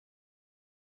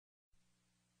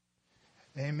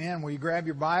Amen. Will you grab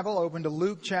your Bible, open to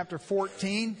Luke chapter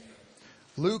 14.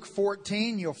 Luke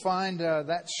 14, you'll find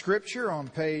that scripture on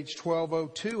page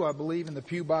 1202, I believe, in the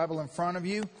Pew Bible in front of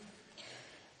you.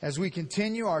 As we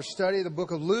continue our study of the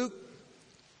book of Luke,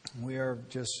 we are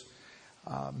just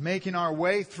making our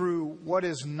way through what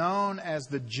is known as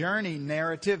the journey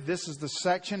narrative. This is the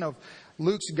section of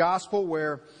Luke's gospel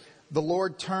where the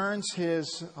Lord turns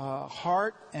His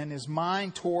heart and His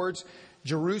mind towards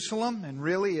Jerusalem, and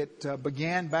really it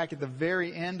began back at the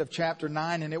very end of chapter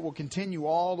 9, and it will continue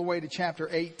all the way to chapter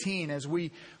 18 as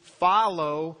we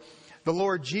follow the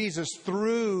Lord Jesus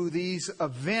through these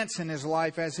events in His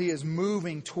life as He is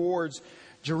moving towards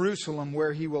Jerusalem,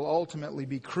 where He will ultimately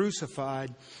be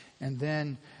crucified and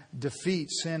then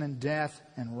defeat sin and death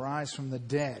and rise from the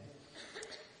dead.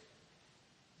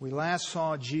 We last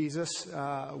saw Jesus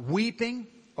weeping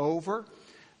over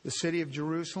the city of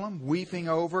Jerusalem, weeping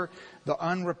over the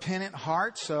unrepentant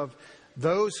hearts of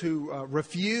those who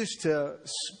refuse to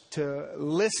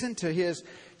listen to His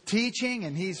teaching.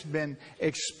 And He's been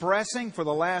expressing for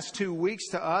the last 2 weeks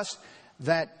to us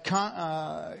that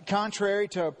contrary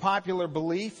to popular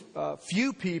belief,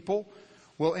 few people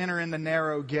will enter in the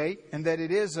narrow gate, and that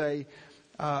it is a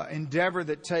endeavor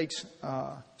that takes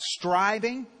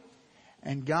striving.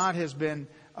 And God has been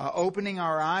opening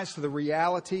our eyes to the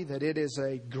reality that it is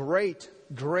a great,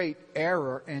 great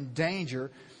error and danger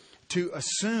to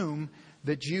assume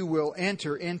that you will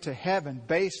enter into heaven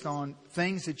based on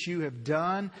things that you have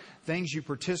done, things you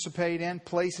participate in,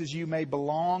 places you may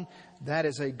belong. That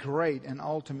is a great and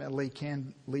ultimately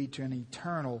can lead to an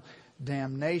eternal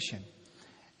damnation.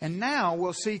 And now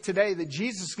we'll see today that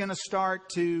Jesus is going to start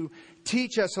to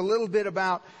teach us a little bit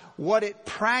about what it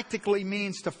practically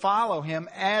means to follow Him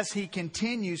as He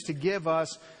continues to give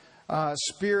us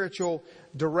spiritual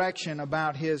direction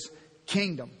about His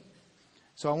kingdom.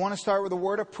 So I want to start with a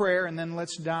word of prayer, and then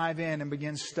let's dive in and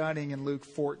begin studying in Luke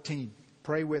 14.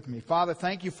 Pray with me. Father,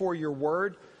 thank You for Your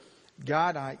word.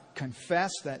 God, I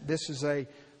confess that this is a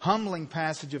humbling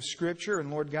passage of Scripture.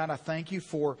 And Lord God, I thank You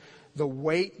for the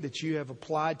weight that You have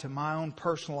applied to my own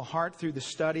personal heart through the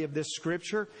study of this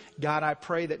Scripture. God, I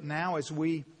pray that now as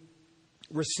we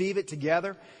receive it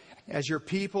together as Your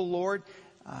people, Lord,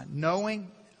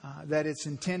 knowing that it's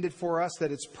intended for us,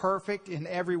 that it's perfect in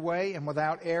every way and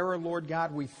without error, Lord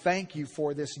God, we thank You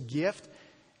for this gift.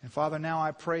 And Father, now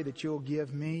I pray that You'll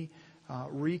give me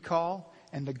recall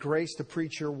and the grace to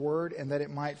preach Your word, and that it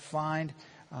might find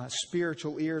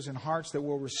spiritual ears and hearts that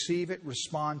will receive it,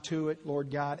 respond to it,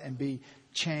 Lord God, and be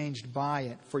changed by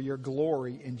it for Your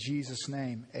glory. In Jesus'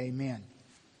 name, amen.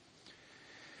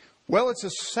 Well, it's a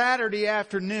Saturday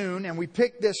afternoon, and we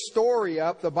pick this story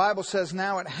up. The Bible says,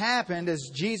 now it happened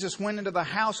as Jesus went into the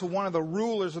house of one of the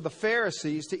rulers of the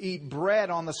Pharisees to eat bread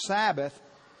on the Sabbath,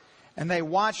 and they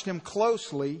watched Him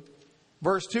closely.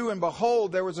 Verse 2, and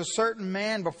behold, there was a certain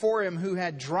man before Him who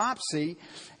had dropsy,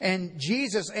 and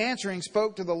Jesus answering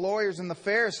spoke to the lawyers and the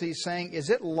Pharisees, saying, is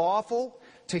it lawful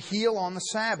to heal on the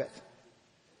Sabbath?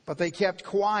 But they kept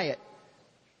quiet.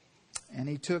 And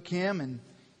He took him and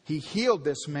He healed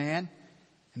this man,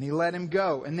 and He let him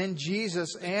go. And then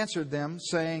Jesus answered them,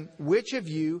 saying, which of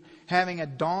you, having a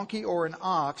donkey or an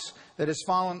ox that has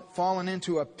fallen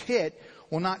into a pit,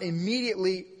 will not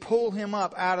immediately pull him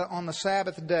up on the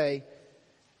Sabbath day?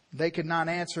 They could not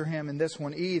answer Him in this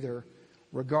one either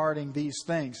regarding these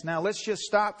things. Now let's just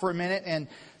stop for a minute and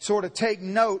sort of take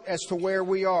note as to where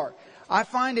we are. I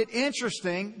find it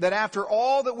interesting that after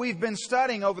all that we've been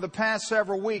studying over the past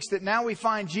several weeks, that now we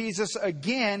find Jesus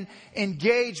again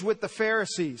engaged with the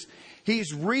Pharisees.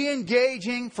 He's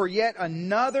re-engaging for yet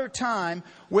another time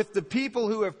with the people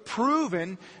who have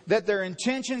proven that their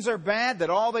intentions are bad, that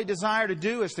all they desire to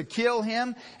do is to kill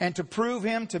Him and to prove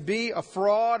Him to be a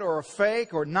fraud or a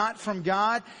fake or not from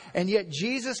God. And yet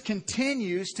Jesus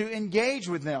continues to engage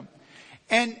with them.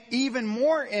 And even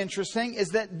more interesting is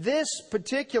that this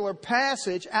particular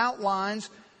passage outlines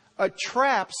a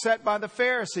trap set by the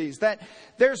Pharisees. That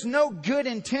there's no good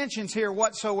intentions here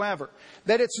whatsoever.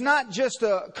 That it's not just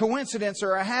a coincidence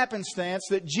or a happenstance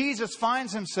that Jesus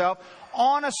finds Himself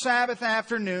on a Sabbath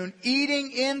afternoon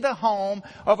eating in the home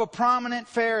of a prominent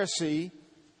Pharisee,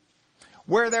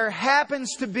 where there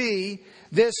happens to be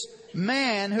this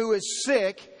man who is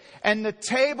sick. And the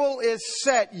table is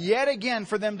set yet again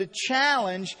for them to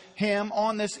challenge Him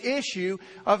on this issue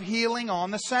of healing on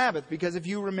the Sabbath. Because if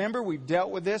you remember, we've dealt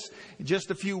with this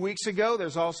just a few weeks ago.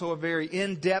 There's also a very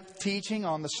in-depth teaching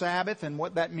on the Sabbath and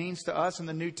what that means to us in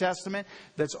the New Testament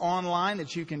that's online,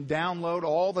 that you can download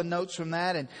all the notes from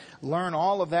that and learn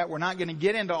all of that. We're not going to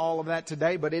get into all of that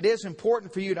today, but it is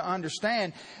important for you to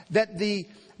understand that the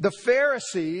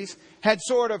Pharisees had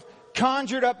sort of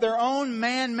conjured up their own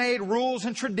man-made rules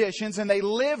and traditions, and they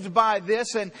lived by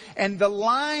this, and the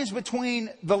lines between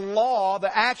the law,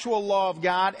 the actual law of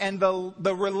God, and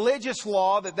the religious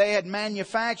law that they had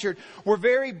manufactured were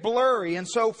very blurry. And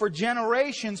so for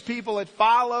generations, people had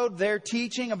followed their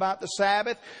teaching about the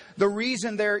Sabbath. The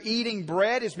reason they're eating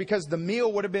bread is because the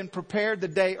meal would have been prepared the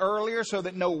day earlier so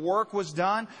that no work was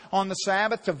done on the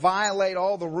Sabbath to violate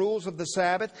all the rules of the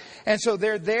Sabbath. And so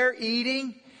they're there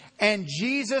eating. And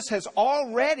Jesus has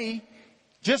already,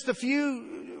 just a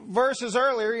few verses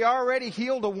earlier, He already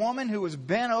healed a woman who was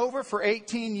bent over for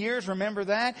 18 years. Remember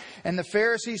that? And the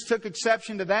Pharisees took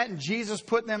exception to that, and Jesus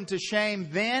put them to shame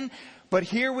then. But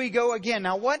here we go again.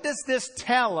 Now, what does this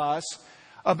tell us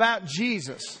about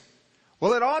Jesus?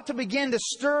 Well, it ought to begin to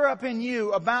stir up in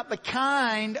you about the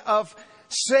kind of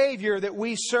Savior that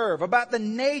we serve, about the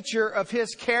nature of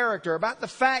His character, about the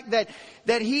fact that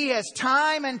He has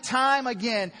time and time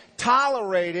again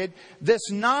tolerated this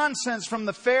nonsense from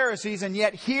the Pharisees, and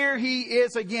yet here He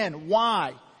is again.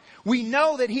 Why? We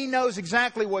know that He knows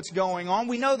exactly what's going on.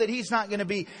 We know that He's not going to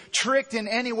be tricked in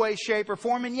any way, shape, or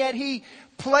form, and yet He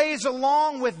plays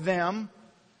along with them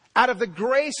out of the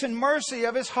grace and mercy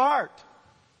of His heart.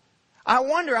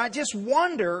 I just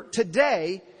wonder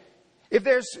today if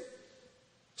there's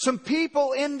some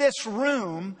people in this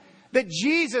room that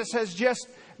Jesus has just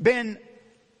been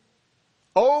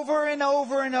over and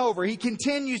over and over. He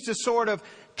continues to sort of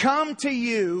come to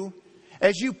you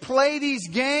as you play these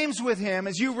games with Him,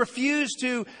 as you refuse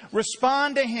to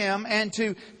respond to Him and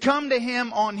to come to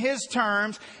Him on His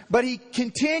terms. But He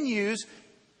continues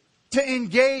to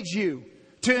engage you,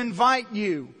 to invite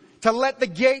you, to let the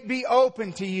gate be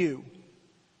open to you.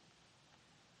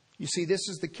 You see, this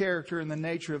is the character and the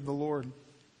nature of the Lord.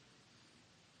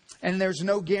 And there's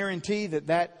no guarantee that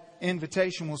that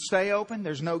invitation will stay open.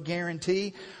 There's no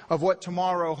guarantee of what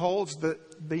tomorrow holds.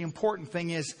 The important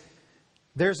thing is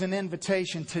there's an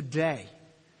invitation today.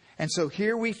 And so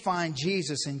here we find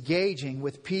Jesus engaging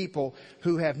with people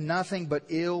who have nothing but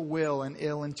ill will and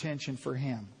ill intention for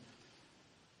Him.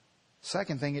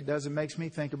 Second thing it does, it makes me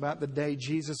think about the day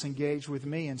Jesus engaged with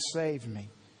me and saved me.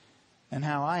 And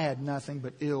how I had nothing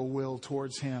but ill will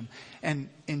towards Him and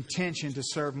intention to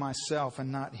serve myself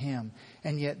and not Him.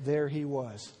 And yet there He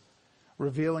was,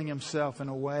 revealing Himself in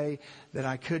a way that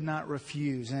I could not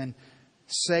refuse and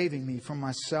saving me from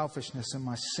my selfishness and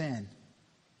my sin.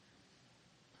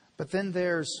 But then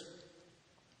there's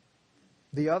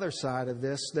the other side of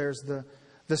this. There's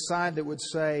the side that would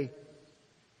say,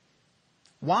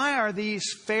 why are these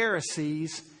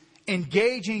Pharisees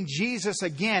engaging Jesus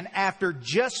again after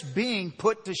just being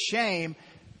put to shame?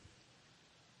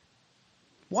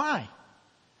 Why?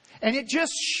 And it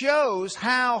just shows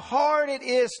how hard it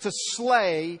is to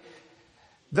slay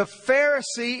the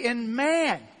Pharisee in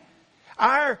man.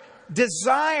 Our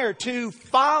desire to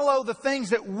follow the things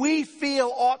that we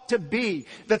feel ought to be,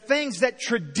 the things that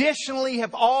traditionally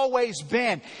have always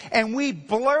been. And we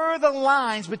blur the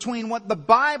lines between what the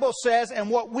Bible says and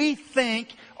what we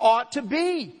think ought to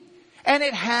be. And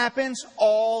it happens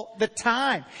all the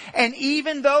time. And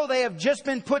even though they have just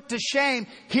been put to shame,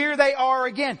 here they are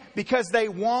again because they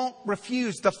won't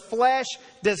refuse. The flesh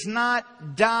does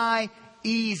not die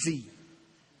easy.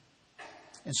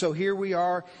 And so here we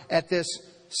are at this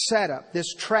setup,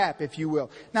 this trap, if you will.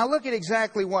 Now look at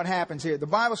exactly what happens here. The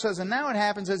Bible says, and now it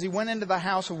happens as He went into the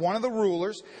house of one of the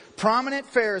rulers,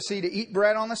 prominent Pharisee, to eat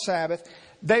bread on the Sabbath.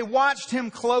 They watched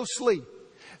Him closely.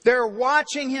 They're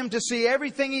watching Him to see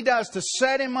everything He does to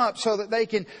set Him up so that they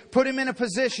can put Him in a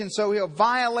position so He'll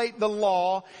violate the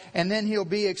law and then He'll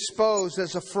be exposed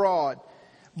as a fraud.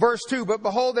 Verse 2, but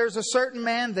behold, there's a certain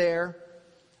man there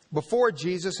before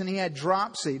Jesus, and he had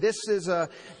dropsy. This is a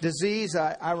disease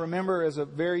I remember as a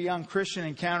very young Christian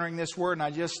encountering this word,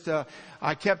 and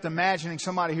I kept imagining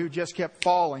somebody who just kept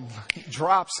falling,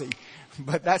 dropsy.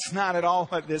 But that's not at all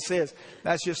what this is.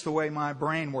 That's just the way my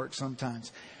brain works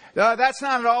sometimes. That's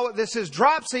not at all what this is.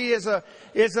 Dropsy is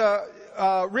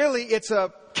really it's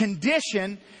a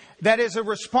condition that is a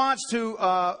response to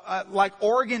like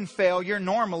organ failure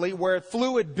normally, where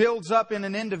fluid builds up in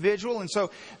an individual. And so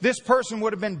this person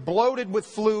would have been bloated with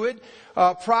fluid,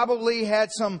 probably had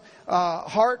some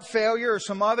heart failure or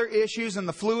some other issues, and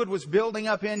the fluid was building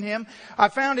up in him. I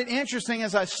found it interesting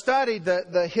as I studied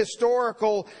the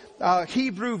historical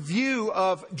Hebrew view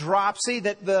of dropsy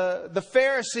that the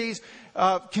Pharisees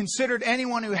considered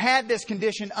anyone who had this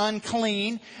condition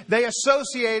unclean. They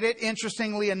associate it,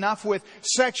 interestingly enough, with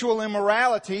sexual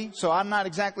immorality. So I'm not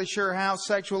exactly sure how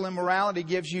sexual immorality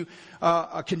gives you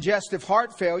a congestive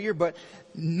heart failure, but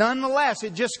nonetheless,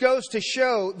 it just goes to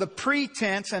show the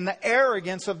pretense and the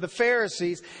arrogance of the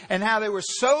Pharisees and how they were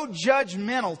so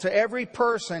judgmental to every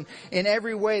person in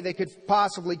every way they could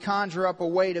possibly conjure up a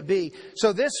way to be.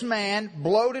 So this man,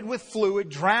 bloated with fluid,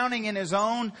 drowning in his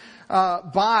own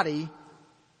body,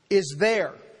 is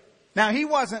there. Now, he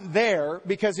wasn't there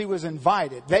because he was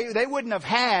invited. They wouldn't have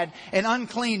had an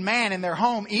unclean man in their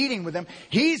home eating with them.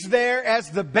 He's there as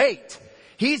the bait.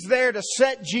 He's there to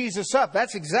set Jesus up.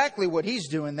 That's exactly what he's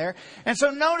doing there. And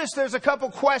so notice there's a couple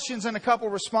questions and a couple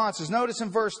responses. Notice in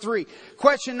verse 3.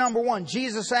 Question number 1.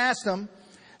 Jesus asked them,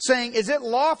 saying, is it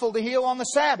lawful to heal on the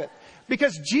Sabbath?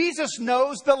 Because Jesus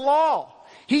knows the law.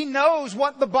 He knows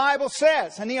what the Bible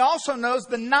says. And he also knows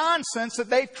the nonsense that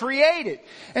they've created.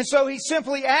 And so he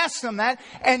simply asks them that.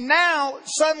 And now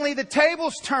suddenly the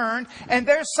tables turned and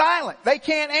they're silent. They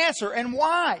can't answer. And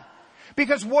why?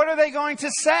 Because what are they going to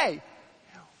say?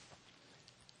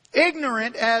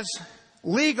 Ignorant as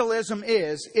legalism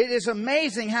is, it is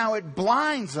amazing how it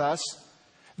blinds us.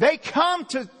 They come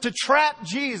to trap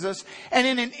Jesus and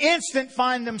in an instant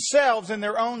find themselves in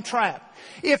their own trap.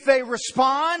 If they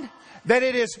respond that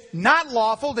it is not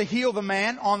lawful to heal the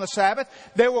man on the Sabbath,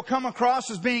 they will come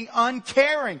across as being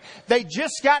uncaring. They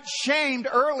just got shamed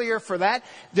earlier for that.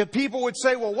 The people would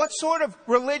say, well, what sort of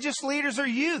religious leaders are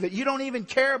you that you don't even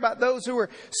care about those who are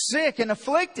sick and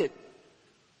afflicted?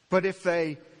 But if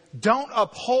they don't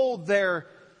uphold their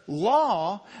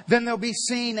law, then they'll be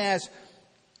seen as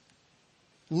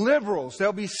liberals.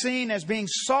 They'll be seen as being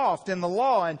soft in the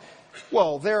law. And,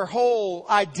 well, their whole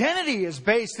identity is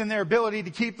based in their ability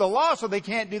to keep the law, so they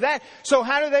can't do that. So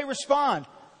how do they respond?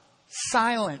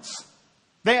 Silence.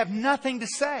 They have nothing to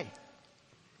say.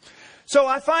 So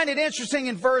I find it interesting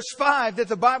in verse 5 that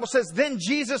the Bible says, then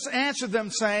Jesus answered them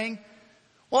saying,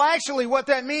 well, actually what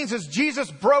that means is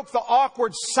Jesus broke the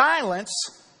awkward silence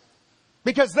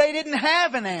because they didn't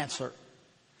have an answer.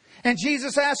 And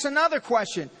Jesus asked another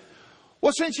question.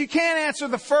 Well, since you can't answer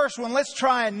the first one, let's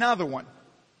try another one.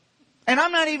 And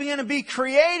I'm not even going to be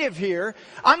creative here.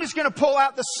 I'm just going to pull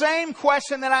out the same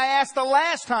question that I asked the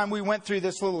last time we went through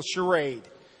this little charade.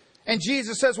 And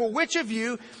Jesus says, well, which of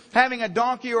you, having a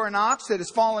donkey or an ox that has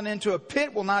fallen into a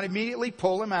pit, will not immediately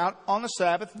pull him out on the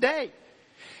Sabbath day?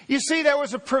 You see, there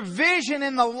was a provision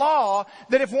in the law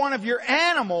that if one of your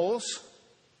animals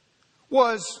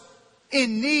was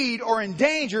in need or in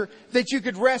danger, that you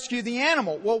could rescue the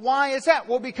animal. Well, why is that?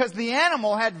 Well, because the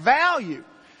animal had value.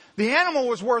 The animal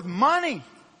was worth money.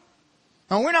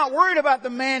 Now, we're not worried about the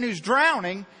man who's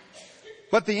drowning,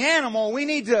 but the animal, we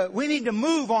need to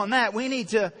move on that. We need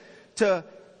to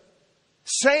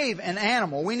save an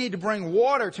animal. We need to bring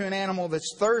water to an animal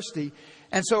that's thirsty.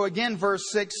 And so again,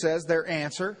 verse 6 says their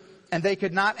answer, and they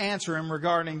could not answer him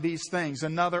regarding these things.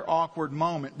 Another awkward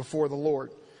moment before the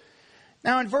Lord.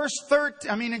 Now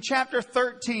in chapter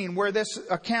 13, where this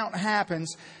account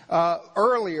happens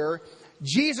earlier,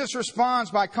 Jesus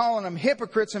responds by calling them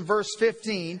hypocrites in verse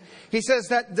 15. He says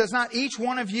that, does not each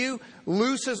one of you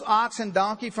loose his ox and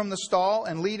donkey from the stall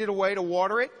and lead it away to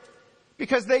water it?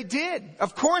 Because they did.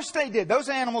 Of course they did. Those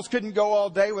animals couldn't go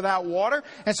all day without water.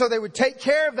 And so they would take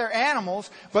care of their animals,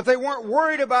 but they weren't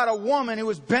worried about a woman who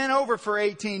was bent over for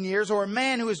 18 years or a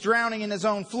man who was drowning in his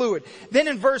own fluid. Then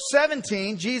in verse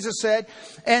 17, Jesus said,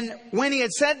 and when he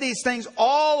had said these things,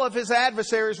 all of his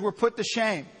adversaries were put to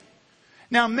shame.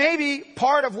 Now, maybe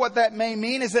part of what that may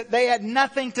mean is that they had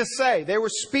nothing to say. They were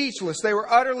speechless. They were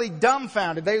utterly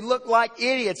dumbfounded. They looked like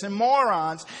idiots and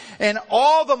morons. And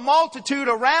all the multitude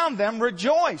around them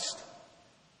rejoiced.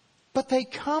 But they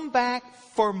come back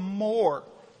for more,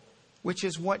 which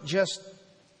is what just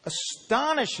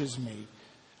astonishes me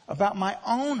about my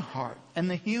own heart and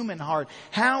the human heart.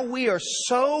 How we are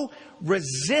so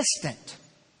resistant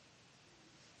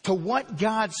to what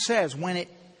God says when it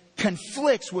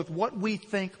conflicts with what we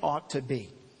think ought to be.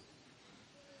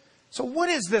 So what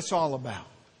is this all about?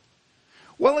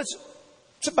 Well,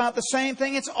 it's about the same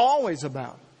thing it's always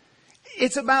about.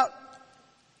 It's about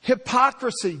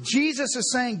hypocrisy. Jesus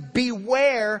is saying,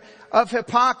 beware of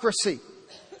hypocrisy.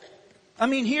 I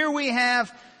mean, here we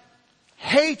have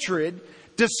hatred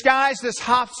disguised as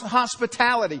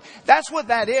hospitality. That's what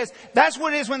that is. That's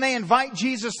what it is when they invite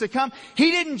Jesus to come. He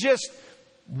didn't just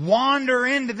wander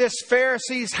into this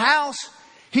Pharisee's house.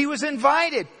 He was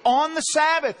invited on the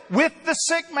Sabbath with the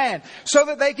sick man so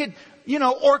that they could,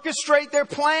 orchestrate their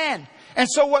plan. And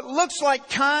so what looks like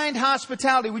kind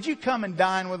hospitality, would you come and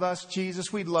dine with us,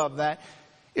 Jesus? We'd love that.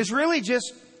 Is really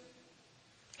just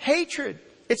hatred.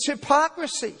 It's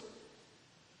hypocrisy.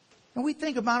 And we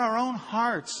think about our own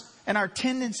hearts and our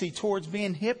tendency towards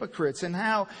being hypocrites and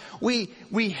how we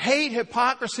hate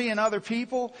hypocrisy in other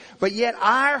people, but yet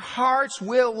our hearts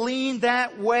will lean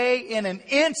that way in an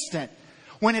instant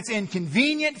when it's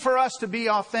inconvenient for us to be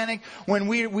authentic, when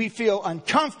we feel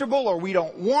uncomfortable or we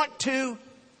don't want to.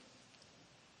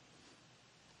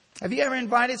 Have you ever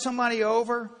invited somebody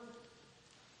over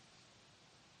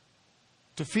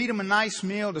to feed them a nice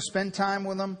meal, to spend time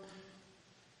with them,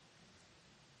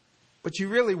 but you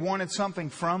really wanted something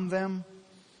from them?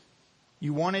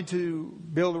 You wanted to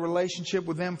build a relationship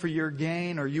with them for your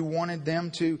gain, or you wanted them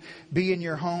to be in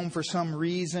your home for some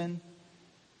reason.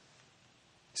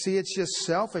 See, it's just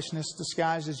selfishness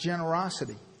disguised as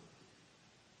generosity.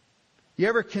 You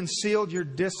ever concealed your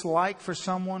dislike for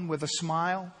someone with a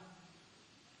smile?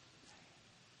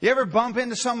 You ever bump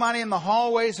into somebody in the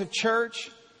hallways of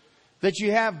church that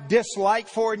you have dislike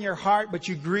for in your heart, but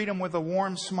you greet them with a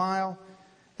warm smile?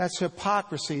 That's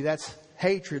hypocrisy. That's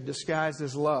hatred disguised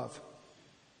as love.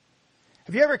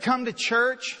 Have you ever come to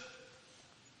church,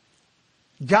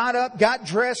 got up, got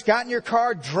dressed, got in your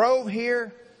car, drove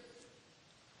here,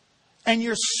 and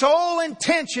your sole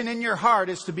intention in your heart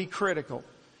is to be critical,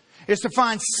 is to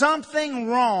find something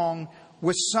wrong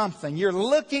with something? You're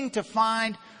looking to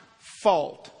find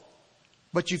fault.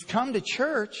 But you've come to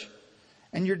church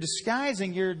and you're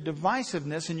disguising your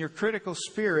divisiveness and your critical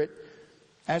spirit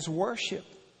as worship.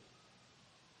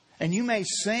 And you may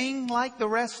sing like the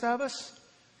rest of us.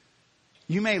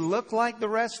 You may look like the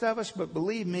rest of us, but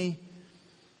believe me,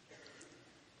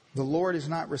 the Lord is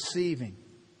not receiving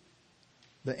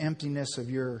the emptiness of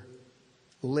your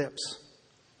lips.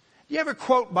 Do you ever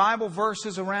quote Bible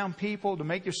verses around people to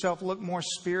make yourself look more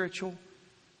spiritual?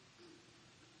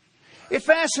 It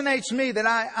fascinates me that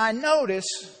I notice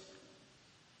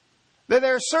that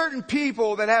there are certain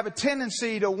people that have a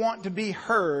tendency to want to be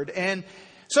heard. And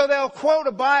so they'll quote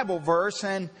a Bible verse,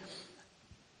 and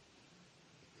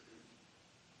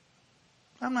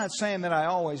I'm not saying that I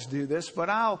always do this, but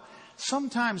I'll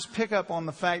sometimes pick up on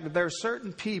the fact that there are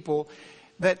certain people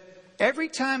that every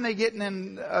time they get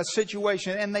in a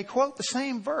situation and they quote the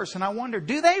same verse, and I wonder,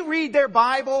 do they read their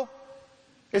Bible?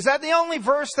 Is that the only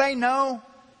verse they know?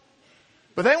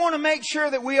 But they want to make sure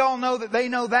that we all know that they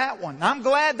know that one. I'm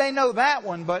glad they know that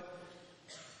one, but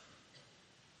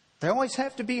they always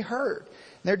have to be heard.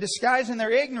 They're disguising their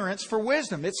ignorance for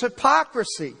wisdom. It's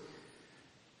hypocrisy.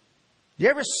 You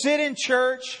ever sit in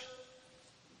church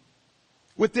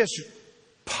with this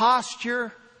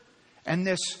posture and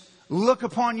this look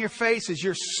upon your face as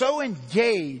you're so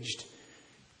engaged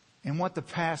in what the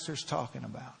pastor's talking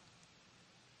about?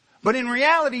 But in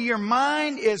reality, your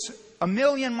mind is a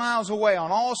million miles away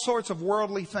on all sorts of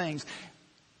worldly things.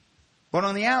 But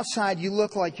on the outside, you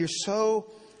look like you're so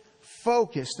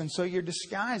focused, and so you're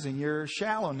disguising your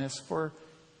shallowness for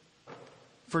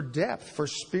depth, for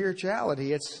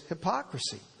spirituality. It's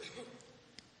hypocrisy.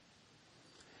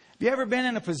 Have you ever been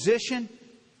in a position,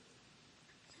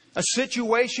 a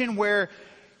situation where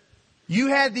you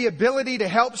had the ability to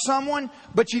help someone,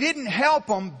 but you didn't help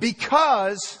them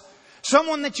because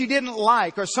someone that you didn't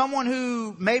like, or someone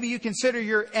who maybe you consider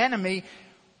your enemy,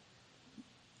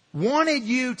 wanted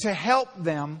you to help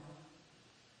them?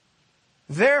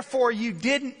 Therefore, you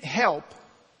didn't help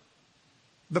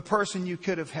the person you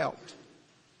could have helped.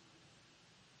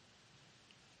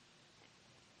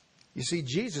 You see,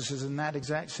 Jesus is in that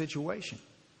exact situation.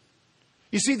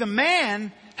 You see, the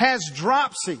man has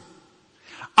dropsy.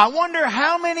 I wonder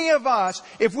how many of us,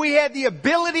 if we had the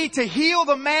ability to heal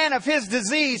the man of his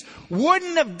disease,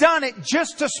 wouldn't have done it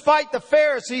just to spite the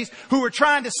Pharisees who were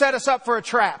trying to set us up for a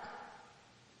trap.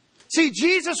 See,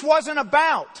 Jesus wasn't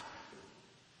about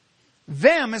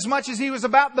them as much as he was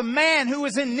about the man who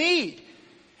was in need.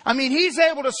 I mean, he's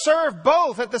able to serve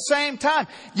both at the same time.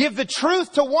 Give the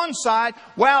truth to one side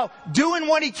while doing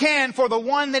what he can for the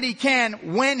one that he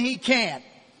can when he can.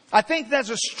 I think there's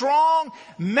a strong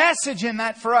message in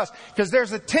that for us, because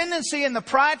there's a tendency in the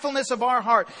pridefulness of our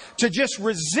heart to just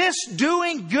resist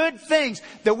doing good things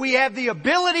that we have the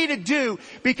ability to do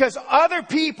because other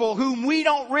people whom we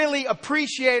don't really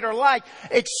appreciate or like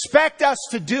expect us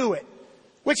to do it,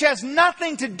 which has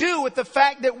nothing to do with the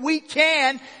fact that we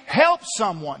can help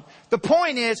someone. The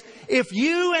point is, if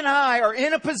you and I are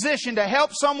in a position to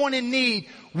help someone in need,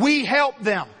 we help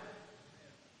them.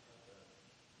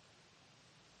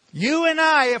 You and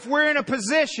I, if we're in a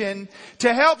position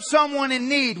to help someone in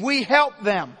need, we help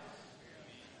them.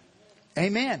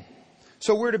 Amen.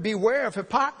 So we're to beware of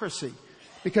hypocrisy,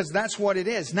 because that's what it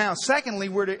is. Now, secondly,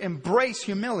 we're to embrace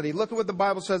humility. Look at what the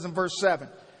Bible says in verse 7.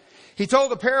 He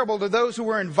told a parable to those who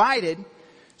were invited.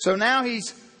 So now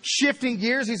he's shifting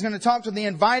gears. He's going to talk to the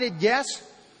invited guests.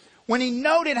 When he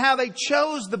noted how they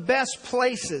chose the best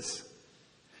places,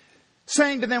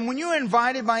 saying to them, when you are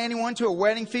invited by anyone to a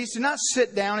wedding feast, do not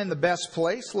sit down in the best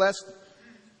place, lest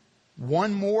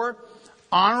one more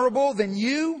honorable than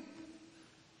you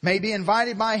may be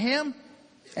invited by him,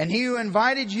 and he who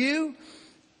invited you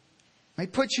may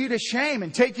put you to shame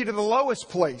and take you to the lowest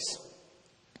place.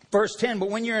 Verse 10, but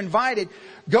when you're invited,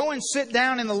 go and sit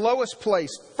down in the lowest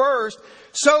place first,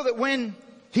 so that when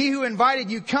he who invited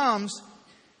you comes,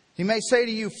 he may say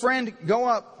to you, friend, go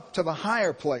up to the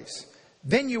higher place.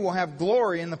 Then you will have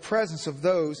glory in the presence of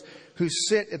those who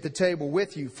sit at the table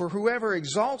with you. For whoever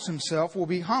exalts himself will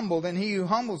be humbled, and he who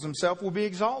humbles himself will be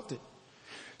exalted.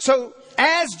 So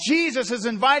as Jesus is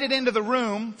invited into the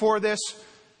room for this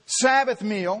Sabbath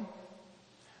meal,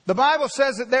 the Bible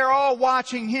says that they're all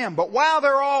watching him. But while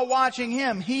they're all watching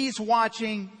him, he's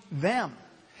watching them.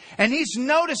 And he's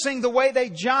noticing the way they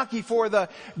jockey for the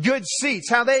good seats,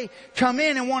 how they come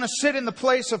in and want to sit in the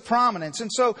place of prominence. And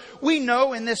so we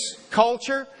know in this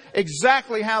culture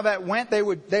exactly how that went. They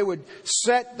would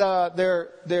set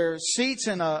their seats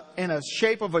in a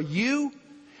shape of a U.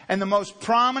 And the most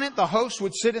prominent, the host,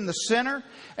 would sit in the center.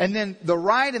 And then the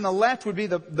right and the left would be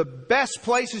the best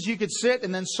places you could sit.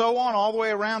 And then so on all the way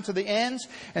around to the ends.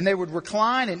 And they would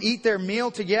recline and eat their meal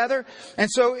together. And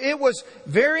so it was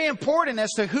very important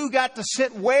as to who got to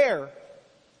sit where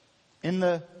in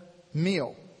the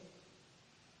meal.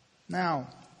 Now,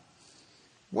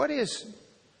 what is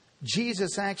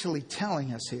Jesus actually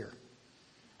telling us here?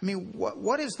 I mean,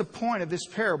 what is the point of this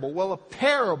parable? Well, a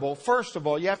parable, first of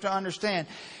all, you have to understand,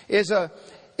 it's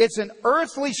an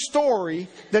earthly story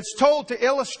that's told to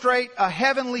illustrate a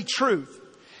heavenly truth.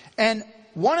 And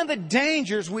one of the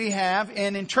dangers we have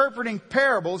in interpreting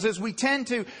parables is we tend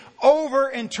to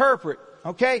over-interpret.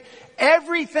 Okay?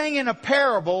 Everything in a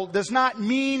parable does not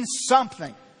mean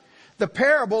something. The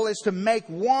parable is to make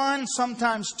one,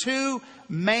 sometimes two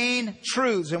main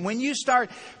truths. And when you start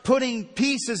putting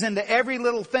pieces into every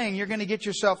little thing, you're going to get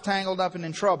yourself tangled up and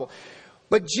in trouble.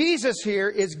 But Jesus here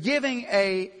is giving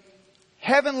a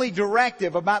heavenly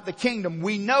directive about the kingdom.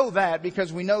 We know that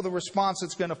because we know the response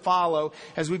that's going to follow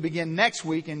as we begin next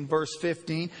week in verse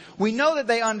 15. We know that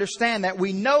they understand that.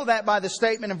 We know that by the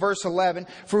statement in verse 11,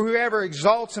 for whoever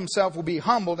exalts himself will be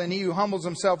humbled, and he who humbles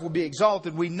himself will be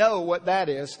exalted. We know what that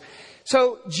is.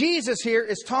 So Jesus here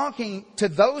is talking to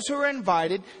those who are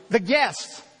invited, the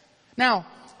guests. Now,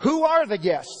 who are the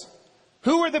guests?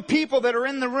 Who are the people that are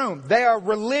in the room? They are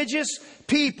religious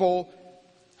people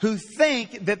who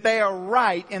think that they are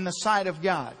right in the sight of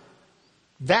God.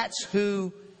 That's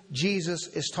who Jesus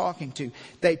is talking to.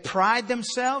 They pride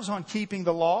themselves on keeping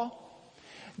the law.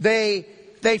 They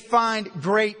find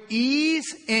great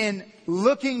ease in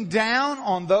looking down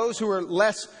on those who are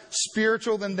less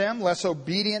spiritual than them, less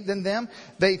obedient than them.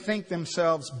 They think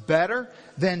themselves better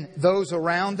than those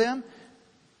around them.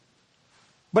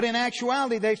 But in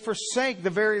actuality, they forsake the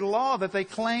very law that they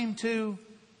claim to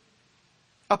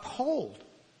uphold.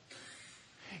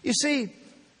 You see,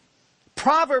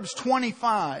 Proverbs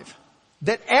 25,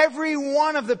 that every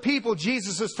one of the people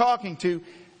Jesus is talking to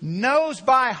knows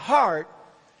by heart,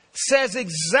 says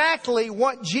exactly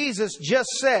what Jesus just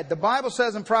said. The Bible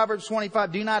says in Proverbs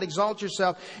 25, do not exalt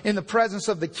yourself in the presence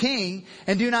of the king,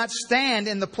 and do not stand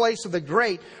in the place of the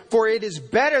great. For it is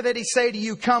better that he say to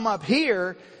you, come up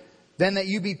here, than that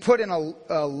you be put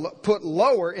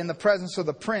lower in the presence of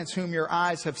the prince whom your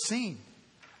eyes have seen.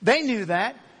 They knew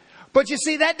that. But you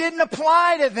see, that didn't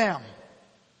apply to them.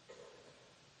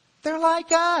 They're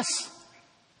like us.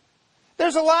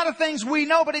 There's a lot of things we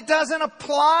know, but it doesn't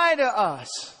apply to us.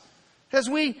 Because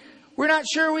we're not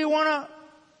sure we want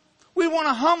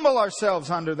to humble ourselves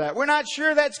under that. We're not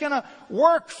sure that's going to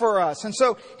work for us. And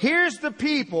so here's the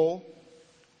people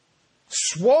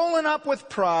swollen up with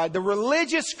pride, the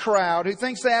religious crowd who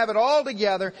thinks they have it all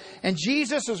together, and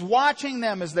Jesus is watching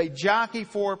them as they jockey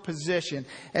for position,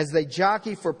 as they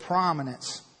jockey for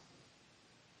prominence.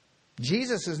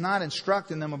 Jesus is not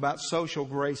instructing them about social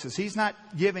graces. He's not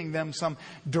giving them some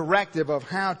directive of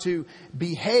how to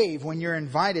behave when you're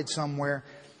invited somewhere.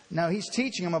 No, He's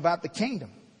teaching them about the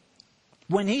kingdom.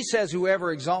 When He says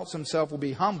whoever exalts himself will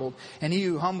be humbled, and he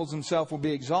who humbles himself will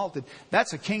be exalted,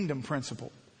 that's a kingdom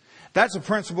principle. That's a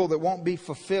principle that won't be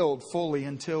fulfilled fully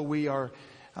until we are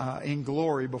in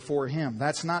glory before Him.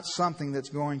 That's not something that's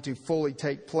going to fully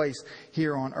take place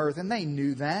here on earth. And they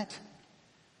knew that.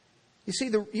 You see,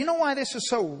 you know why this is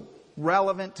so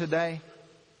relevant today?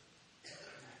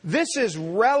 This is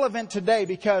relevant today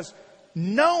because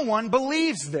no one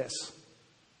believes this.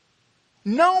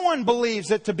 No one believes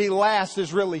that to be last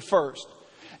is really first.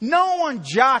 No one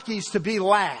jockeys to be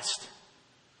last.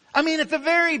 I mean, at the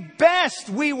very best,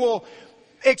 we will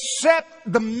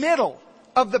accept the middle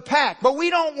of the pack, but we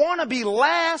don't want to be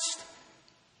last.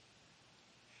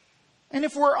 And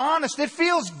if we're honest, it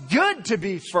feels good to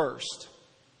be first.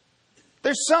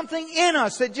 There's something in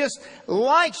us that just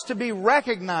likes to be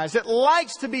recognized. It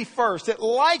likes to be first. It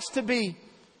likes to be.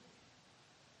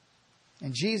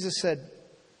 And Jesus said,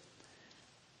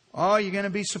 oh, you're going to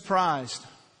be surprised.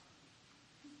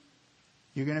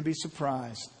 You're going to be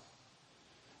surprised.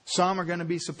 Some are going to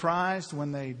be surprised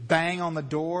when they bang on the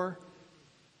door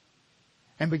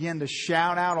and begin to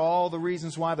shout out all the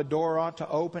reasons why the door ought to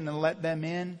open and let them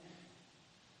in.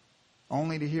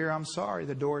 Only to hear, I'm sorry,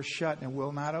 the door is shut and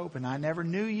will not open. I never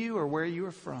knew you or where you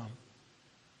are from.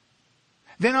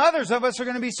 Then others of us are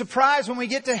going to be surprised when we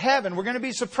get to heaven. We're going to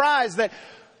be surprised that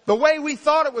the way we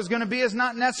thought it was going to be is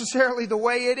not necessarily the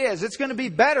way it is. It's going to be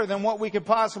better than what we could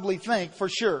possibly think, for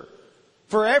sure,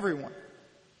 for everyone.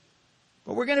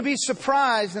 But we're going to be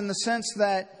surprised in the sense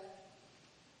that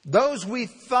those we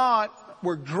thought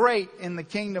were great in the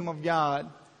kingdom of God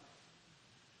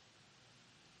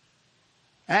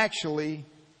actually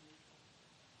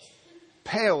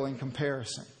pale in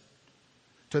comparison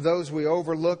to those we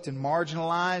overlooked and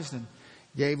marginalized and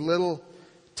gave little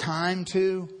time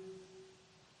to,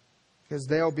 because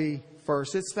they'll be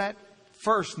first. It's that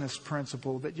firstness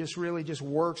principle that just really just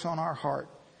works on our heart.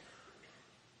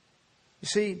 You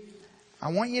see,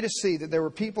 I want you to see that there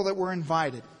were people that were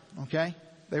invited, okay?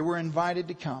 They were invited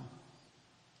to come.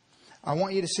 I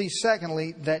want you to see,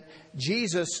 secondly, that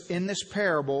Jesus in this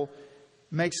parable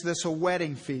makes this a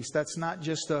wedding feast. That's not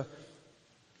just a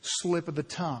slip of the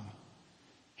tongue.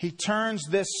 He turns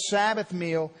this Sabbath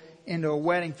meal into a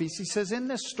wedding feast. He says in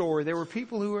this story there were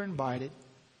people who were invited,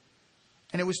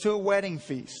 and it was to a wedding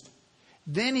feast.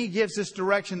 Then he gives this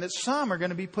direction that some are going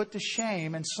to be put to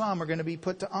shame and some are going to be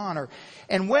put to honor.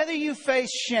 And whether you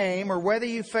face shame or whether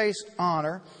you face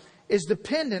honor is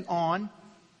dependent on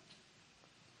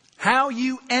how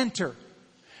you enter.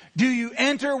 Do you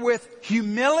enter with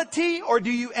humility or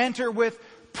do you enter with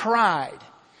pride?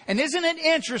 And isn't it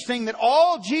interesting that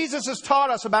all Jesus has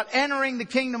taught us about entering the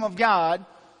kingdom of God,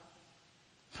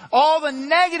 all the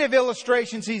negative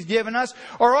illustrations He's given us,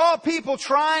 are all people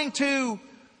trying to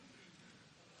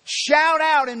shout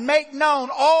out and make known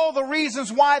all the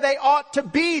reasons why they ought to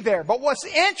be there. But what's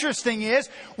interesting is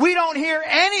we don't hear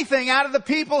anything out of the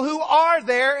people who are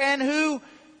there and who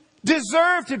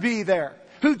deserve to be there,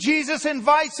 who Jesus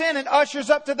invites in and ushers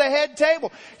up to the head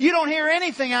table. You don't hear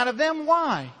anything out of them.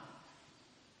 Why?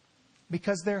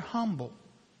 Because they're humble.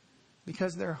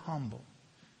 Because they're humble.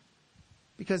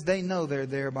 Because they know they're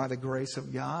there by the grace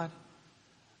of God.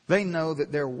 They know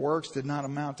that their works did not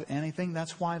amount to anything.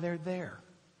 That's why they're there.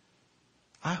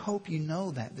 I hope you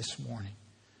know that this morning.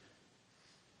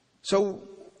 So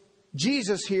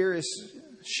Jesus here is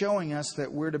showing us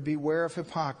that we're to beware of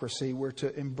hypocrisy. We're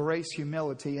to embrace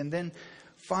humility. And then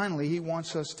finally, He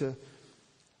wants us to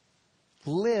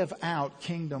live out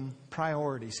kingdom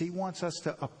priorities. He wants us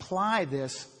to apply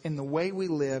this in the way we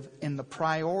live, in the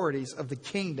priorities of the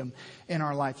kingdom in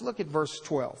our life. Look at verse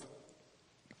 12.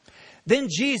 Then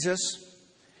Jesus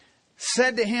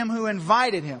said to him who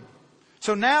invited him.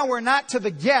 So now we're not to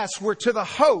the guest, we're to the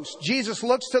host. Jesus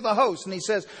looks to the host and He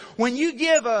says, when you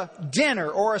give a dinner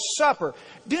or a supper,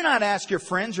 do not ask your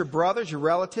friends, your brothers, your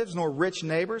relatives, nor rich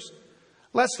neighbors,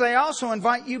 lest they also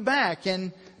invite you back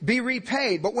and be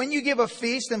repaid. But when you give a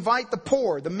feast, invite the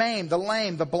poor, the maimed, the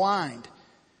lame, the blind,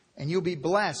 and you'll be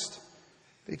blessed,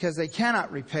 because they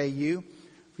cannot repay you,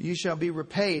 for you shall be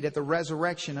repaid at the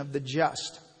resurrection of the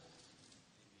just.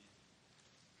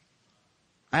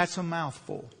 That's a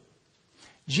mouthful.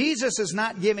 Jesus is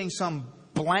not giving some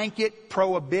blanket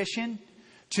prohibition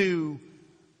to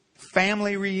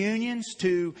family reunions.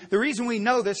 The reason we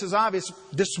know this is obvious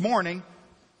this morning.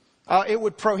 It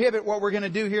would prohibit what we're going to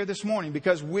do here this morning,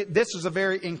 because this is a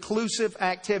very inclusive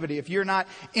activity. If you're not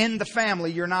in the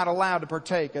family, you're not allowed to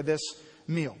partake of this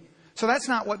meal. So that's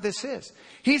not what this is.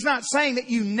 He's not saying that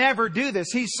you never do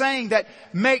this. He's saying that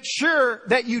make sure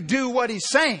that you do what He's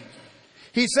saying.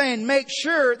 He's saying make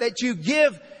sure that you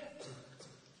give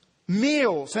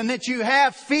meals and that you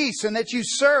have feasts and that you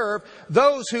serve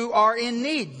those who are in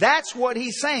need. That's what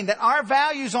He's saying, that our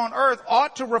values on earth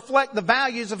ought to reflect the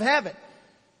values of heaven.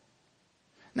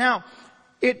 Now,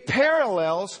 it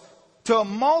parallels to a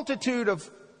multitude of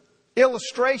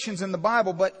illustrations in the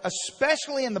Bible, but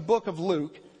especially in the book of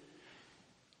Luke.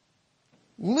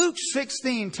 Luke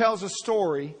 16 tells a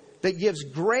story that gives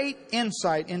great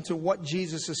insight into what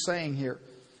Jesus is saying here.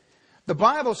 The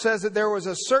Bible says that there was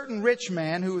a certain rich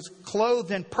man who was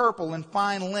clothed in purple and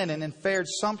fine linen and fared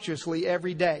sumptuously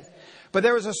every day. But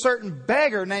there was a certain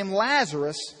beggar named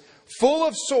Lazarus, full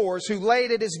of sores, who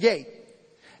laid at his gate,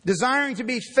 desiring to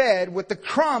be fed with the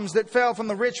crumbs that fell from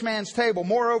the rich man's table.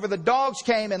 Moreover, the dogs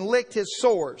came and licked his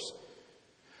sores.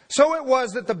 So it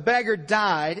was that the beggar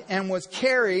died and was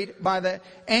carried by the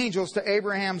angels to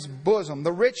Abraham's bosom.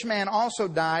 The rich man also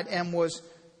died and was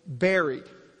buried.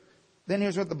 Then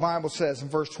here's what the Bible says in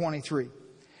verse 23.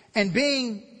 And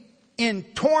being in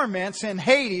torments in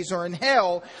Hades, or in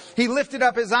hell, he lifted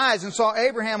up his eyes and saw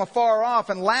Abraham afar off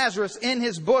and Lazarus in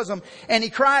his bosom. And he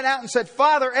cried out and said,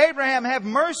 Father Abraham, have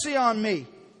mercy on me.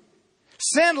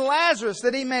 Send Lazarus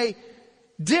that he may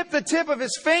dip the tip of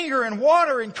his finger in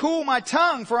water and cool my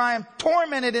tongue, for I am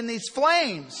tormented in these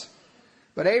flames.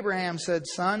 But Abraham said,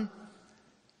 Son,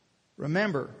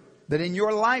 remember that in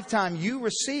your lifetime you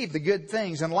received the good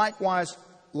things, and likewise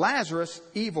Lazarus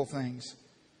evil things.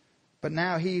 But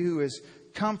now he who is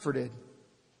comforted,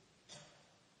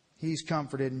 he's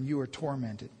comforted and you are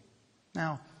tormented.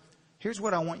 Now, here's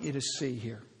what I want you to see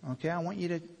here. Okay, I want you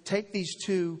to take these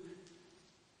two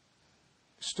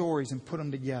stories and put them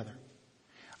together.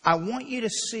 I want you to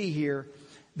see here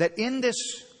that in this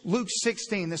Luke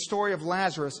 16, the story of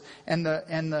Lazarus and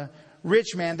the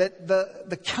rich man, that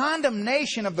the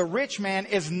condemnation of the rich man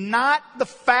is not the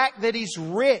fact that he's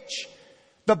rich.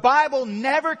 The Bible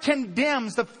never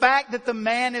condemns the fact that the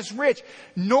man is rich.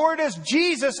 Nor does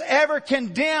Jesus ever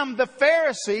condemn the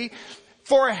Pharisee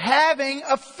for having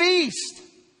a feast.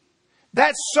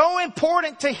 That's so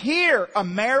important to hear,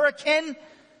 American.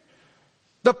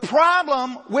 The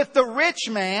problem with the rich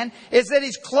man is that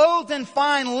he's clothed in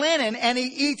fine linen and he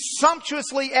eats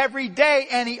sumptuously every day,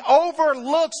 and he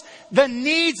overlooks the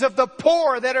needs of the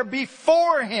poor that are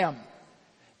before him.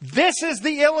 This is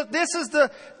the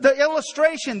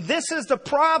illustration. This is the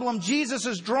problem Jesus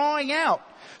is drawing out.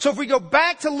 So if we go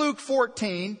back to Luke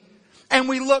 14 and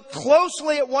we look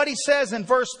closely at what he says in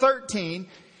verse 13,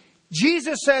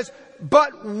 Jesus says,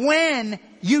 but when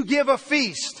you give a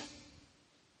feast.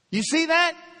 You see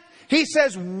that? He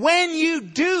says, when you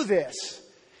do this.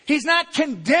 He's not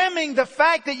condemning the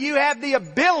fact that you have the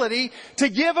ability to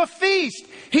give a feast.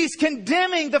 He's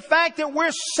condemning the fact that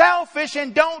we're selfish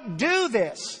and don't do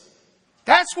this.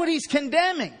 That's what he's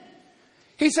condemning.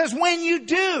 He says, when you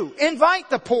do, invite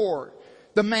the poor,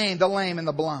 the maimed, the lame, and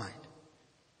the blind.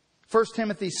 1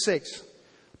 Timothy 6,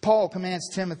 Paul commands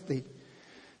Timothy,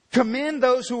 commend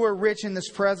those who are rich in this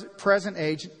present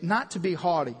age not to be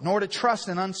haughty, nor to trust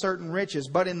in uncertain riches,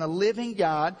 but in the living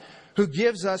God who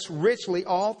gives us richly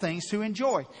all things to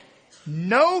enjoy.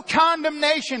 No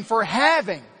condemnation for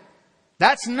having.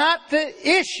 That's not the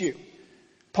issue.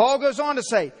 Paul goes on to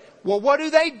say, well, what do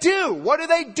they do? What do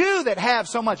they do that have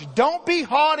so much? Don't be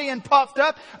haughty and puffed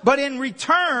up, but in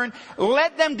return,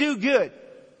 let them do good,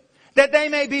 that they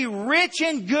may be rich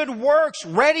in good works,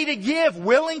 ready to give,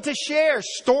 willing to share,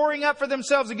 storing up for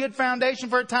themselves a good foundation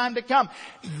for a time to come.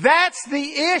 That's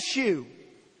the issue.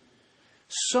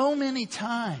 So many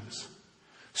times,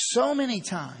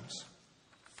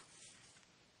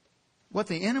 what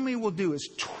the enemy will do is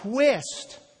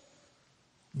twist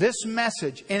this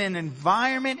message in an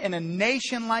environment, in a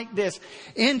nation like this,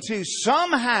 into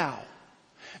somehow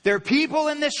there are people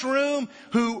in this room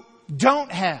who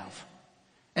don't have.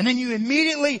 And then you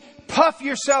immediately puff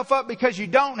yourself up because you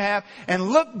don't have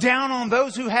and look down on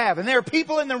those who have. And there are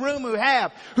people in the room who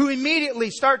have, who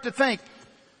immediately start to think,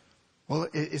 well,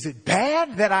 is it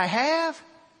bad that I have?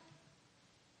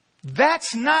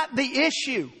 That's not the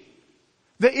issue.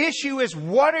 The issue is,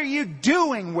 what are you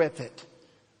doing with it?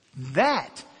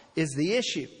 That is the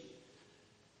issue.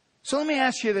 So let me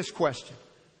ask you this question.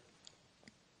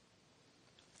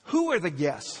 Who are the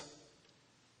guests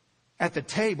at the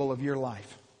table of your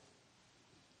life?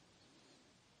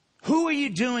 Who are you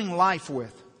doing life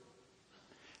with?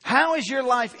 How is your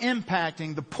life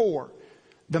impacting the poor,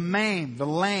 the maimed, the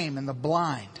lame, and the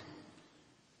blind?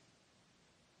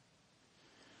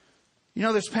 You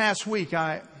know, this past week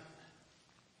I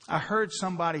heard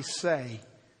somebody say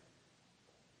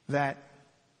that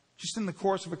just in the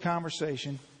course of a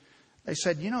conversation, they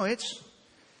said, you know, it's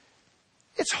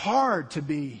hard to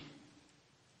be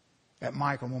at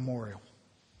Michael Memorial.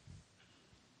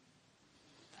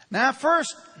 Now, at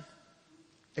first,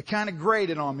 it kind of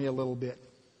grated on me a little bit.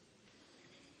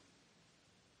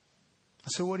 I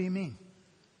said, what do you mean?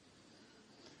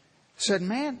 I said,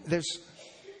 man,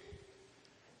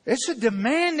 it's a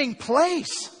demanding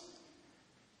place.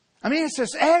 I mean, it's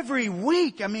just every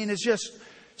week. I mean, it's just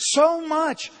so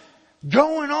much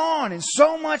going on and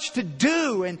so much to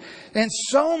do and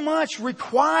so much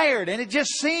required. And it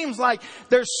just seems like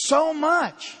there's so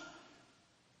much.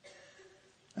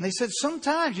 And they said,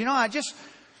 sometimes, I just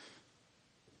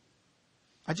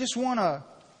want to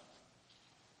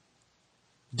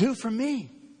do for me.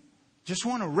 Just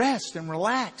want to rest and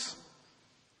relax.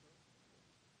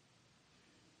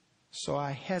 So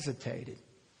I hesitated.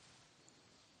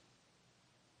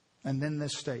 And then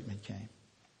this statement came.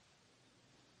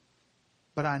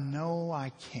 But I know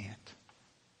I can't.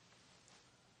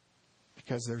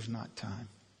 Because there's not time.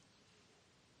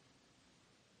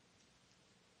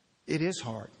 It is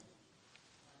hard.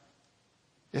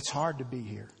 It's hard to be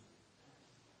here.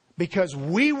 Because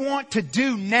we want to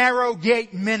do narrow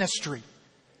gate ministry.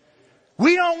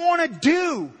 We don't want to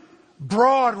do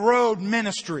broad road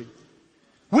ministry.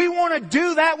 We want to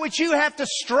do that which you have to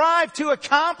strive to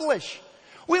accomplish.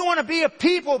 We want to be a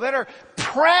people that are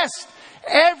pressed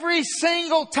every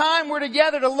single time we're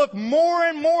together to look more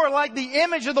and more like the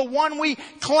image of the one we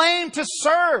claim to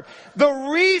serve. The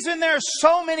reason there's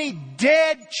so many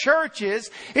dead churches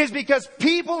is because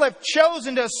people have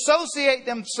chosen to associate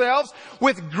themselves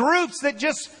with groups that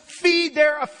just feed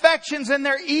their affections and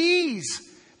their ease,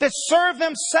 that serve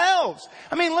themselves.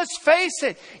 I mean, let's face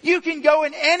it. You can go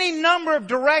in any number of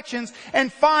directions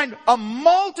and find a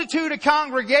multitude of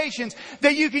congregations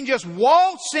that you can just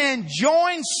waltz in,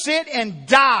 join, sit, and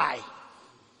die.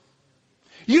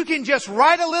 You can just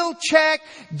write a little check,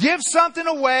 give something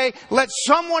away, let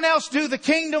someone else do the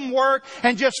kingdom work,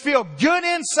 and just feel good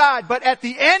inside. But at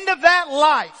the end of that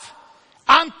life,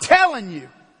 I'm telling you,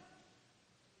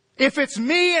 if it's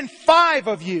me and 5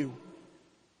 of you,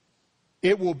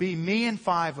 it will be me and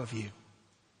 5 of you.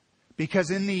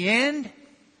 Because in the end,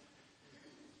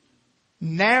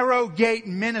 narrow gate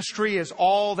ministry is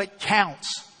all that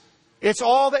counts. It's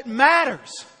all that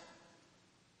matters.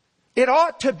 It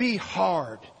ought to be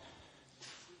hard.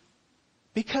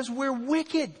 Because we're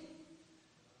wicked.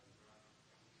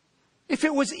 If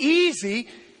it was easy,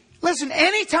 listen,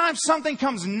 anytime something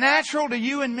comes natural to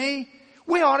you and me,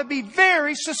 we ought to be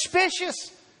very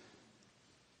suspicious.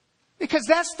 Because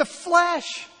that's the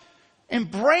flesh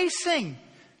embracing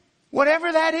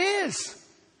whatever that is.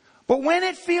 But when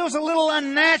it feels a little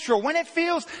unnatural, when it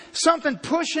feels something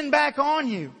pushing back on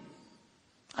you,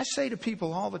 I say to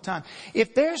people all the time,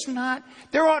 if there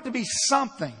ought to be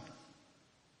something.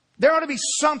 There ought to be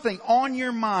something on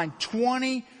your mind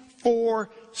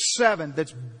 24/7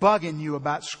 that's bugging you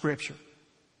about Scripture.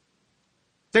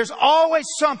 There's always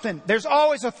something. There's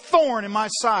always a thorn in my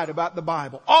side about the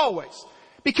Bible. Always.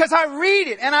 Because I read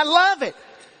it and I love it.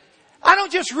 I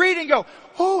don't just read and go,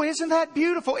 oh, isn't that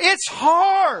beautiful? It's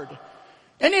hard.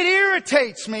 And it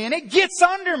irritates me and it gets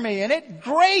under me and it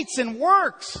grates and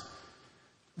works.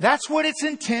 That's what it's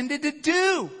intended to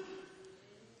do.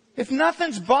 If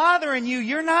nothing's bothering you,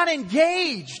 you're not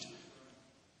engaged.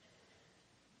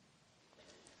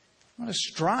 I want to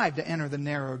strive to enter the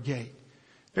narrow gate.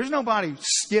 There's nobody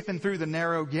skipping through the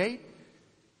narrow gate.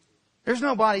 There's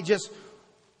nobody just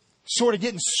sort of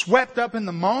getting swept up in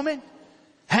the moment,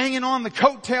 hanging on the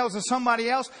coattails of somebody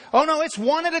else. Oh no, it's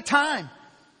one at a time.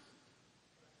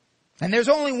 And there's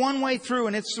only one way through,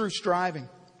 and it's through striving.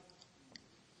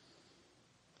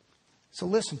 So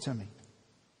listen to me.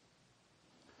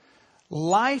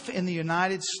 Life in the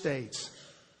United States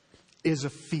is a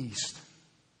feast.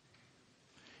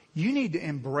 You need to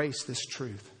embrace this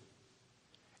truth.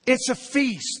 It's a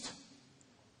feast.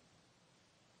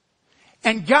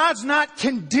 And God's not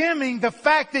condemning the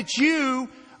fact that you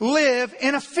live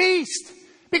in a feast.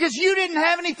 Because you didn't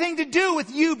have anything to do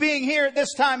with you being here at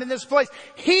this time in this place.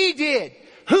 He did.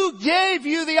 Who gave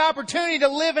you the opportunity to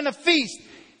live in a feast?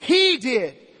 He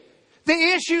did. The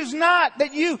issue's not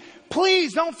that you,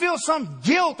 please don't feel some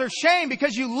guilt or shame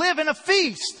because you live in a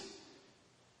feast.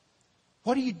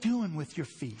 What are you doing with your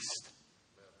feast?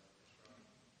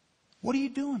 What are you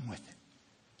doing with it?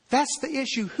 That's the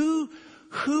issue. Who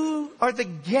are the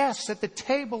guests at the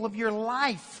table of your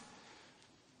life?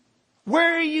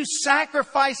 Where are you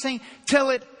sacrificing till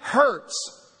it hurts?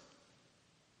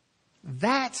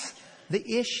 That's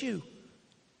the issue.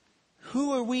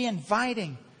 Who are we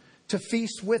inviting to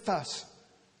feast with us?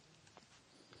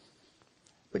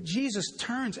 But Jesus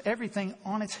turns everything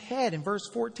on its head. In verse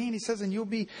 14, he says, and you'll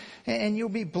be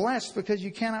blessed because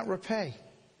you cannot repay.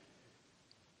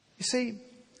 You see,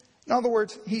 in other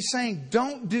words, he's saying,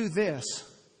 don't do this.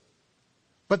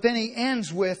 But then he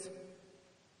ends with,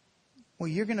 well,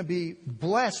 you're going to be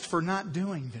blessed for not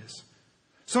doing this.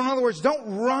 So in other words,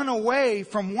 don't run away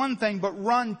from one thing, but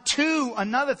run to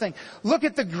another thing. Look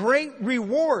at the great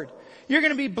reward. You're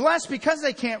going to be blessed because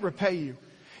they can't repay you.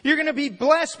 You're going to be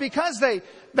blessed because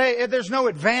there's no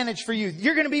advantage for you.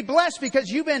 You're going to be blessed because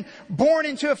you've been born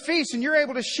into a feast and you're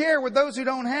able to share with those who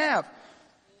don't have.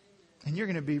 And you're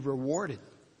going to be rewarded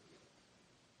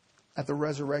at the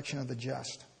resurrection of the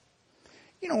just.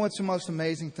 You know what's the most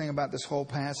amazing thing about this whole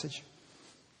passage?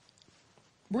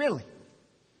 Really.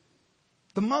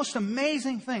 The most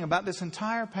amazing thing about this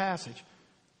entire passage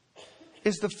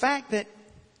is the fact that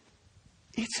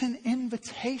it's an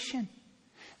invitation.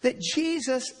 That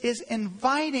Jesus is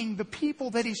inviting the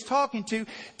people that He's talking to,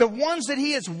 the ones that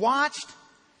He has watched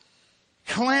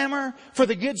clamor for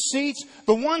the good seats,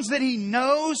 the ones that He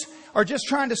knows are just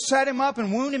trying to set Him up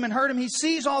and wound Him and hurt Him. He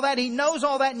sees all that. He knows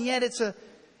all that. And yet it's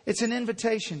an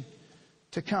invitation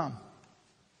to come.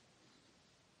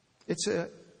 It's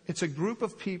a group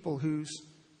of people whose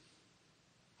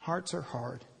hearts are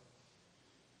hard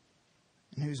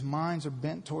and whose minds are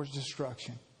bent towards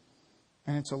destruction.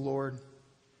 And it's a Lord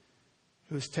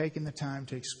who has taken the time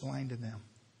to explain to them,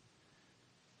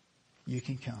 you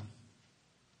can come.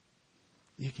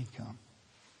 You can come.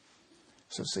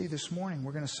 So see, this morning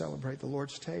we're going to celebrate the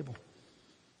Lord's table.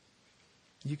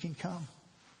 You can come.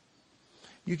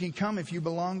 You can come if you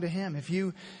belong to Him. If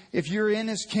you're in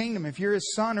His kingdom, if you're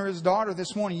His son or His daughter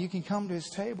this morning, you can come to His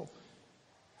table.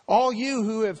 All you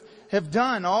who have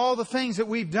done all the things that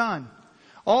we've done,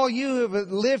 all you who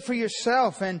have lived for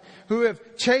yourself and who have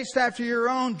chased after your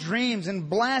own dreams and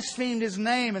blasphemed His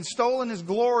name and stolen His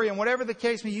glory and whatever the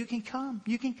case may be, you can come.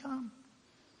 You can come.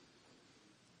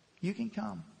 You can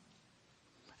come.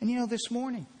 And you know, this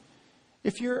morning,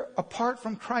 if you're apart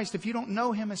from Christ, if you don't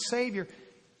know Him as Savior,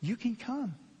 you can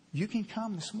come. You can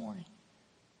come this morning.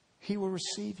 He will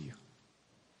receive you.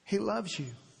 He loves you.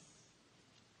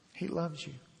 He loves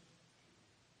you.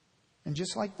 And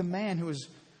just like the man who was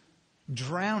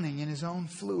drowning in his own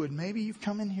fluid, maybe you've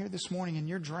come in here this morning and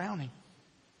you're drowning.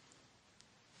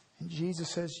 And Jesus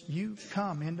says, you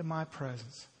come into my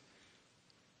presence.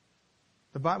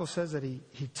 The Bible says that He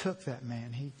took that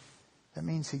man. That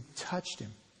means He touched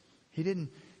him. He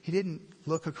didn't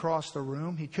look across the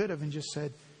room. He could have and just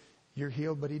said, you're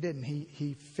healed, but He didn't.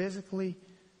 He physically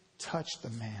touched the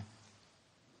man.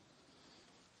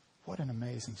 What an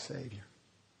amazing Savior.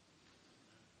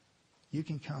 You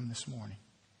can come this morning.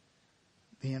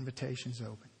 The invitation's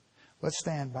open. Let's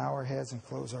stand, bow our heads, and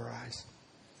close our eyes.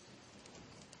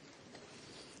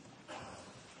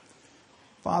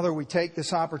 Father, we take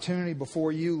this opportunity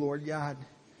before You, Lord God,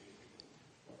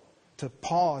 to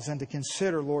pause and to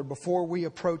consider, Lord, before we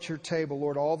approach Your table,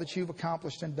 Lord, all that You've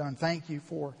accomplished and done. Thank You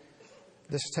for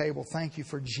this table. Thank You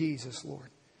for Jesus, Lord.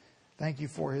 Thank You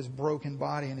for His broken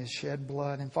body and His shed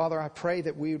blood. And Father, I pray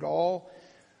that we would all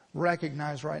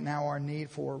recognize right now our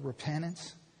need for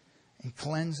repentance and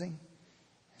cleansing.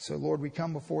 So, Lord, we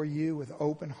come before You with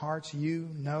open hearts. You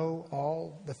know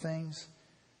all the things,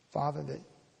 Father, that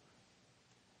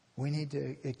we need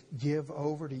to give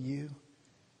over to You.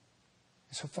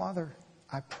 So, Father,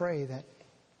 I pray that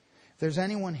if there's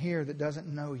anyone here that doesn't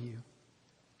know You,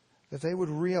 that they would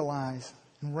realize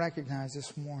and recognize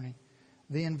this morning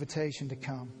the invitation to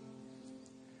come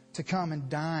and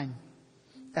dine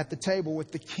at the table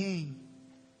with the King.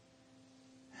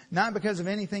 Not because of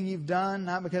anything you've done,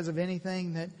 not because of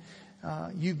anything that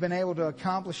you've been able to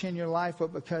accomplish in your life,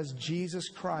 but because Jesus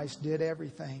Christ did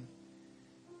everything.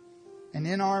 And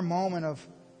in our moment of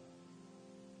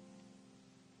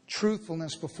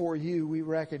truthfulness before You, we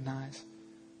recognize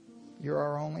You're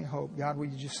our only hope. God, will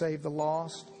You just save the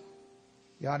lost?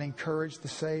 God, encourage the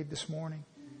saved this morning.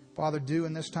 Father, do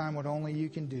in this time what only You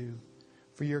can do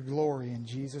for Your glory in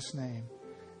Jesus' name.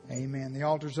 Amen. The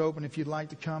altar's open. If you'd like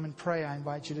to come and pray, I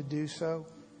invite you to do so.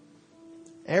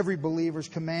 Every believer is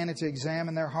commanded to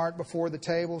examine their heart before the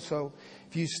table. So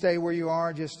if you stay where you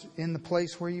are, just in the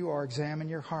place where you are, examine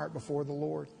your heart before the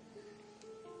Lord.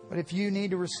 But if you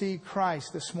need to receive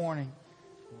Christ this morning,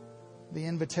 the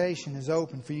invitation is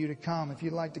open for you to come. If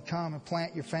you'd like to come and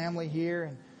plant your family here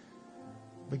and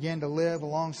begin to live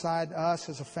alongside us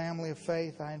as a family of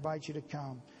faith, I invite you to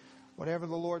come. Whatever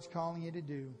the Lord's calling you to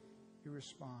do, you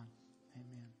respond.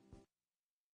 Amen.